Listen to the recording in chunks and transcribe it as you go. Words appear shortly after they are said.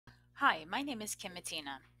Hi, my name is Kim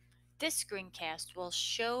Matina. This screencast will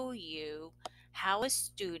show you how a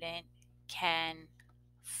student can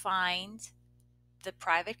find the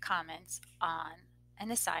private comments on an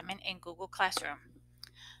assignment in Google Classroom.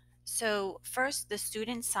 So first the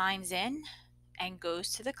student signs in and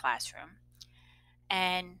goes to the classroom,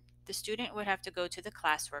 and the student would have to go to the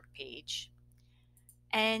classwork page.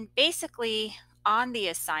 And basically on the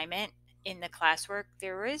assignment in the classwork,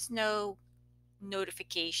 there is no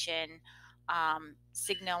notification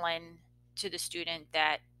signaling to the student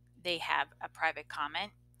that they have a private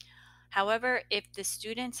comment. However, if the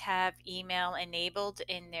students have email enabled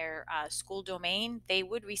in their school domain, they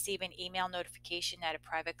would receive an email notification that a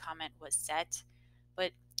private comment was set.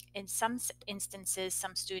 But in some instances,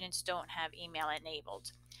 some students don't have email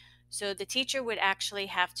enabled. So the teacher would actually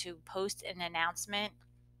have to post an announcement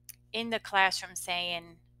in the classroom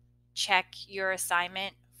saying, check your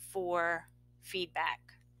assignment for feedback.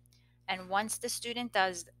 And once the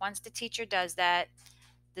teacher does that,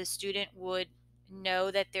 the student would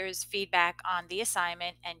know that there's feedback on the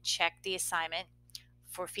assignment and check the assignment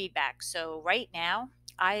for feedback. So right now,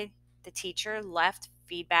 the teacher, left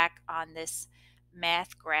feedback on this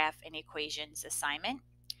math graph and equations assignment.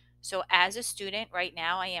 So as a student, right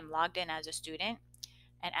now I am logged in as a student.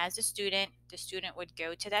 And as a student, the student would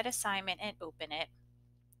go to that assignment and open it,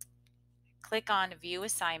 click on view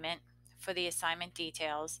assignment for the assignment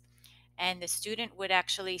details, and the student would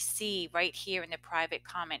actually see right here in the private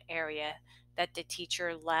comment area that the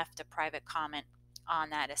teacher left a private comment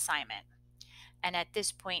on that assignment. And at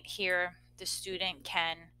this point here, the student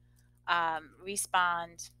can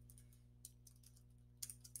respond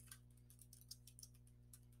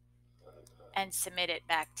and submit it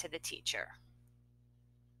back to the teacher.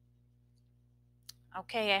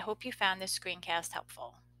 Okay, I hope you found this screencast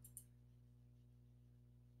helpful.